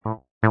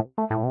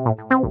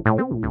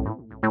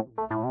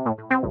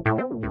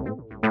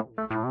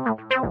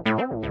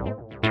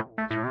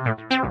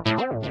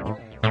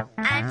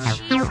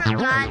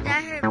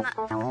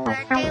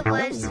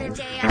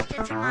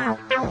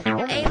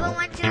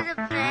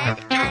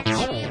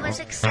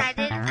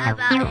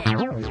about it.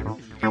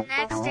 The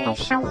next day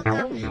she woke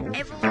up.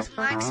 Ava was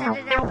more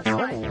excited than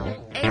before.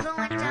 Ava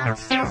went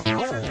downstairs for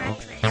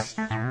breakfast.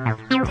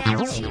 Then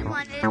she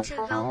wanted to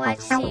go watch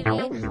TV,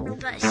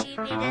 but she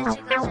needed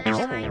to go to the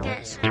store and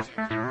get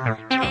soju.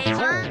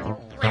 Ava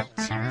went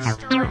to the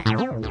store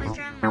with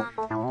her mom.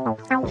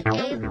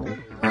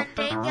 When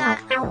they got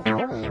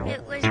home,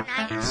 it was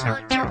night, so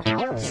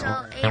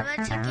Ava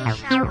took a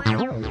shower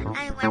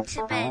and went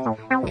to bed.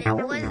 It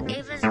was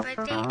Ava's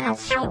birthday and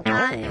she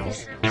got a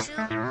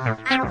swimsuit and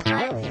put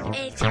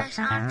a dress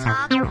on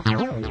top of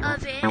it.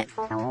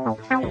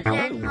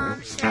 Then Mom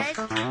said,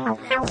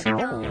 "Let's go,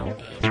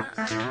 Ava.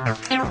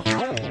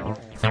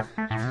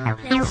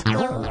 Let's go."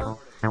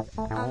 I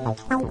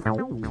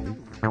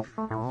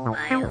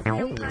hope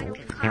you park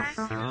your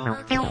car.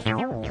 Okay,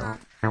 Mom.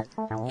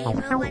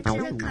 Ava went to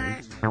the car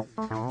to get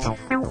the stuff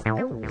that she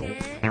needed.